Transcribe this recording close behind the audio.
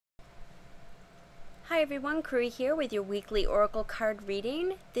Hi everyone, Kuri here with your weekly Oracle card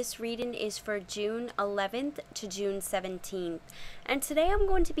reading. This reading is for June 11th to June 17th. And today I'm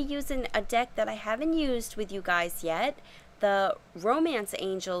going to be using a deck that I haven't used with you guys yet, the Romance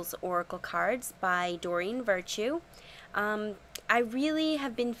Angels Oracle cards by Doreen Virtue. I really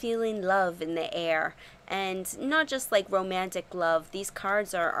have been feeling love in the air, and not just like romantic love. These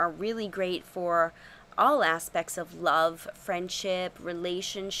cards are really great for all aspects of love, friendship,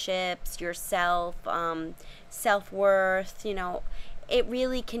 relationships, yourself, self-worth. It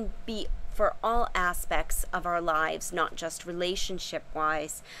really can be for all aspects of our lives, not just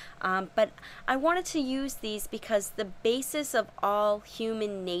relationship-wise. But I wanted to use these because the basis of all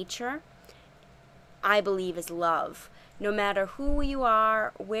human nature, I believe, is love. No matter who you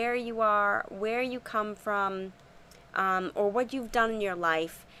are, where you come from, or what you've done in your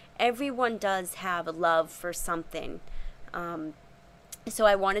life, everyone does have love for something. So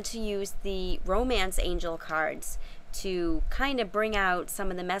I wanted to use the Romance Angel cards to kind of bring out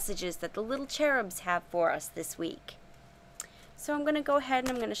some of the messages that the little cherubs have for us this week. So I'm going to go ahead and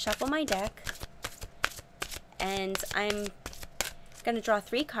I'm going to shuffle my deck. And I'm going to draw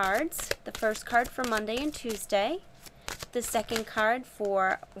 3 cards. The first card for Monday and Tuesday. The second card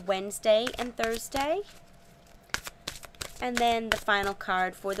for Wednesday and Thursday. And then the final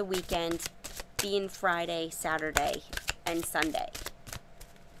card for the weekend, being Friday, Saturday, and Sunday.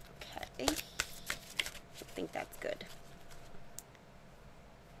 Okay. I think that's good.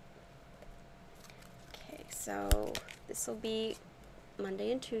 Okay, so this will be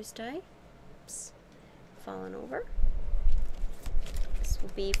Monday and Tuesday. Oops, fallen over. This will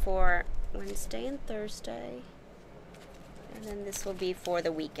be for Wednesday and Thursday. And then this will be for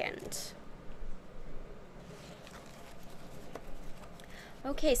the weekend.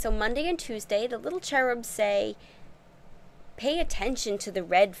 Okay, so Monday and Tuesday, the little cherubs say, pay attention to the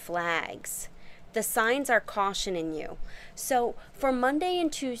red flags. The signs are cautioning you. So for Monday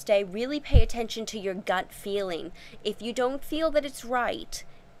and Tuesday, really pay attention to your gut feeling. If you don't feel that it's right,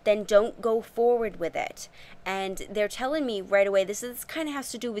 then don't go forward with it. And they're telling me right away, this kind of has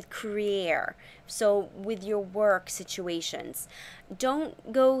to do with career. So with your work situations,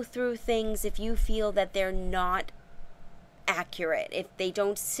 don't go through things if you feel that they're not accurate, if they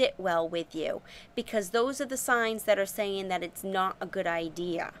don't sit well with you, because those are the signs that are saying that it's not a good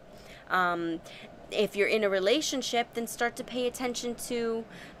idea. If you're in a relationship, then start to pay attention to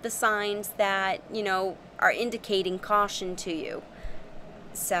the signs that, are indicating caution to you.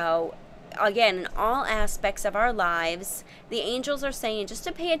 So again, in all aspects of our lives, the angels are saying just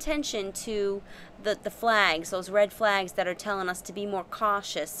to pay attention to the flags, those red flags that are telling us to be more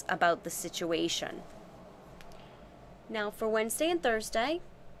cautious about the situation. Now for Wednesday and Thursday,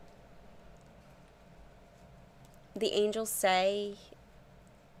 the angels say,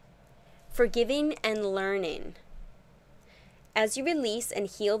 forgiving and learning. As you release and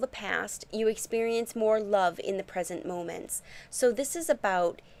heal the past, you experience more love in the present moments. So this is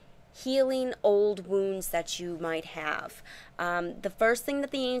about healing old wounds that you might have. The first thing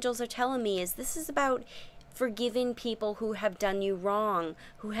that the angels are telling me is this is about forgiving people who have done you wrong,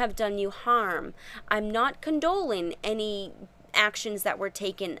 who have done you harm. I'm not condoling any actions that were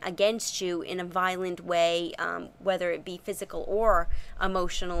taken against you in a violent way, whether it be physical or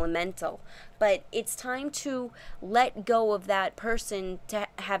emotional and mental. But it's time to let go of that person to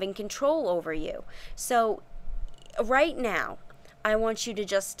having control over you. So right now, I want you to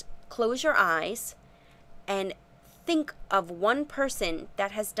just close your eyes and think of one person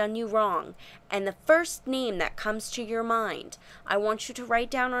that has done you wrong, and the first name that comes to your mind, I want you to write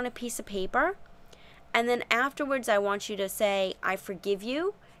down on a piece of paper. And then afterwards, I want you to say, I forgive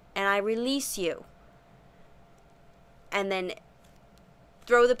you and I release you. And then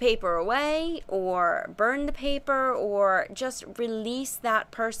throw the paper away or burn the paper, or just release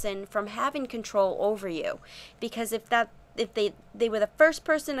that person from having control over you. Because if they were the first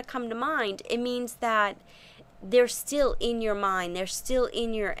person to come to mind, it means that they're still in your mind, they're still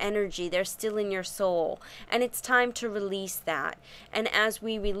in your energy, they're still in your soul. And it's time to release that. And as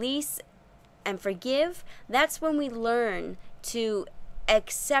we release and forgive, that's when we learn to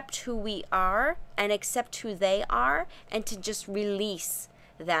accept who we are and accept who they are, and to just release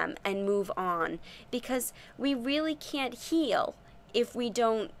them and move on, because we really can't heal if we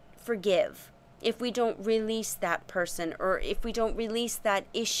don't forgive, if we don't release that person, or if we don't release that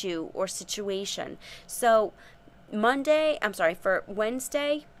issue or situation. So for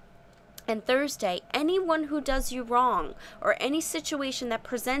Wednesday and Thursday, anyone who does you wrong or any situation that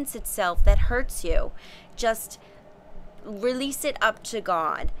presents itself that hurts you, just release it up to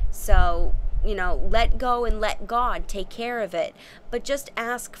God. So, let go and let God take care of it. But just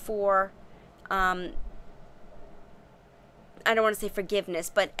ask for I don't want to say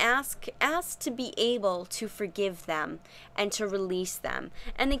forgiveness, but ask to be able to forgive them and to release them.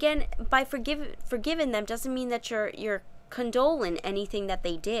 And again, by forgiving them doesn't mean that you're condoling anything that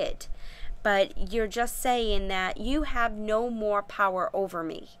they did, but you're just saying that you have no more power over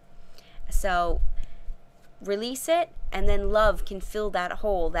me. So release it, and then love can fill that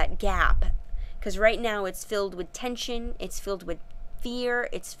hole, that gap. Because right now it's filled with tension, it's filled with fear,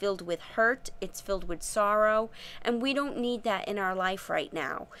 it's filled with hurt, it's filled with sorrow, and we don't need that in our life right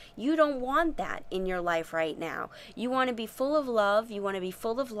now. You don't want that in your life right now. You want to be full of love, you want to be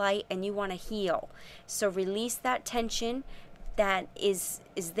full of light, and you want to heal. So release that tension that is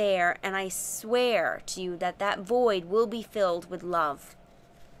there, and I swear to you that that void will be filled with love.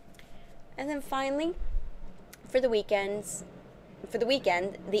 And then finally, for the weekend,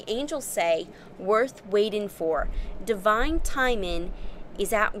 the angels say, worth waiting for. Divine timing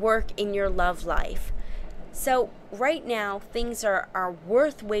is at work in your love life. So right now, things are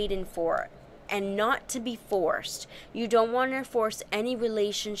worth waiting for and not to be forced. You don't want to force any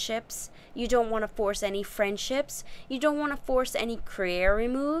relationships. You don't want to force any friendships. You don't want to force any career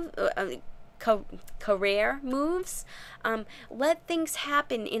moves. Let things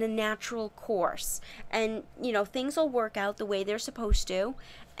happen in a natural course, and things will work out the way they're supposed to,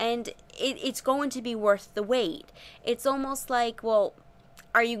 and it's going to be worth the wait. It's almost like, well,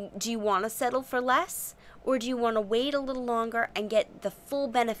 do you want to settle for less, or do you want to wait a little longer and get the full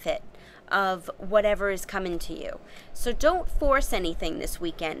benefit of whatever is coming to you? So don't force anything this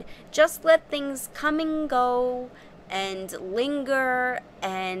weekend. Just let things come and go and linger,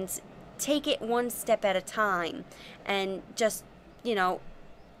 and take it one step at a time, and just,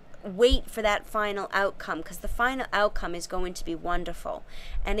 wait for that final outcome, because the final outcome is going to be wonderful.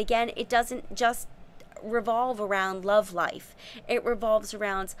 And again, it doesn't just revolve around love life. It revolves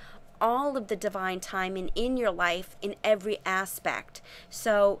around all of the divine timing in your life in every aspect.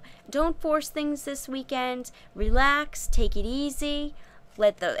 So don't force things this weekend. Relax, take it easy,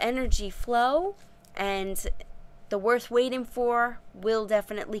 let the energy flow, and the worth waiting for will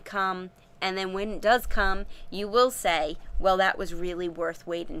definitely come. And then when it does come, you will say, well, that was really worth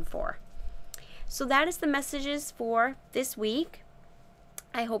waiting for. So that is the messages for this week.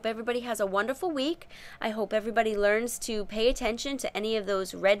 I hope everybody has a wonderful week. I hope everybody learns to pay attention to any of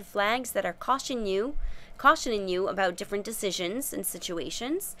those red flags that are cautioning you about different decisions and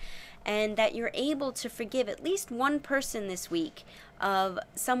situations, and that you're able to forgive at least one person this week of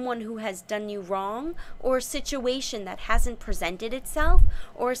someone who has done you wrong, or a situation that hasn't presented itself,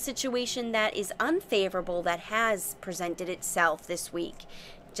 or a situation that is unfavorable that has presented itself this week.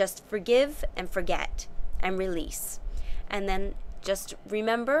 Just forgive and forget and release. And then just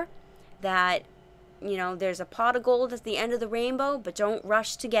remember that, there's a pot of gold at the end of the rainbow, but don't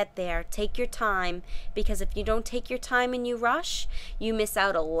rush to get there. Take your time, because if you don't take your time and you rush, you miss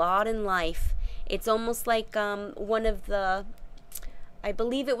out a lot in life. It's almost like I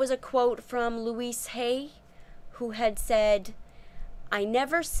believe it was a quote from Louise Hay, who had said, I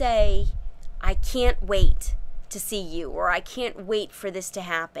never say, I can't wait to see you, or I can't wait for this to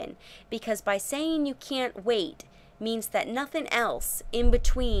happen. Because by saying you can't wait means that nothing else in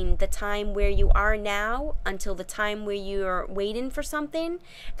between the time where you are now until the time where you're waiting for something,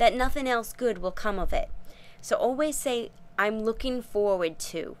 that nothing else good will come of it. So always say, I'm looking forward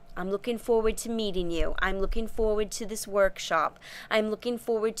to meeting you. I'm looking forward to this workshop. I'm looking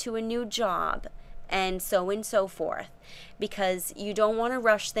forward to a new job, and so forth. Because you don't want to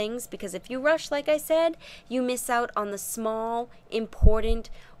rush things, because if you rush, like I said, you miss out on the small, important,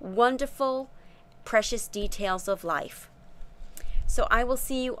 wonderful, precious details of life. So I will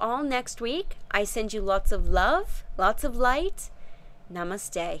see you all next week. I send you lots of love, lots of light.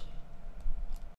 Namaste.